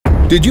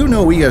Did you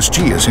know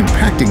ESG is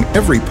impacting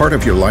every part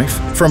of your life?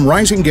 From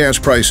rising gas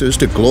prices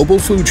to global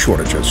food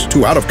shortages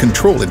to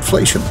out-of-control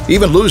inflation,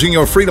 even losing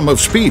your freedom of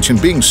speech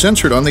and being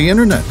censored on the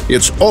internet.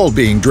 It's all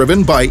being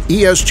driven by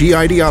ESG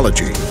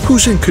ideology.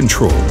 Who's in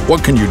control?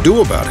 What can you do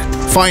about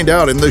it? Find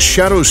out in The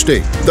Shadow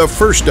State, the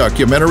first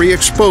documentary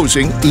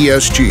exposing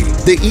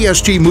ESG. The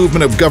ESG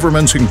movement of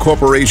governments and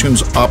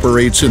corporations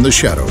operates in the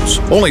shadows.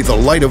 Only the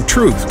light of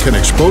truth can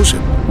expose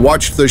it.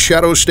 Watch The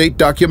Shadow State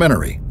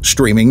documentary,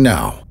 streaming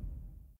now.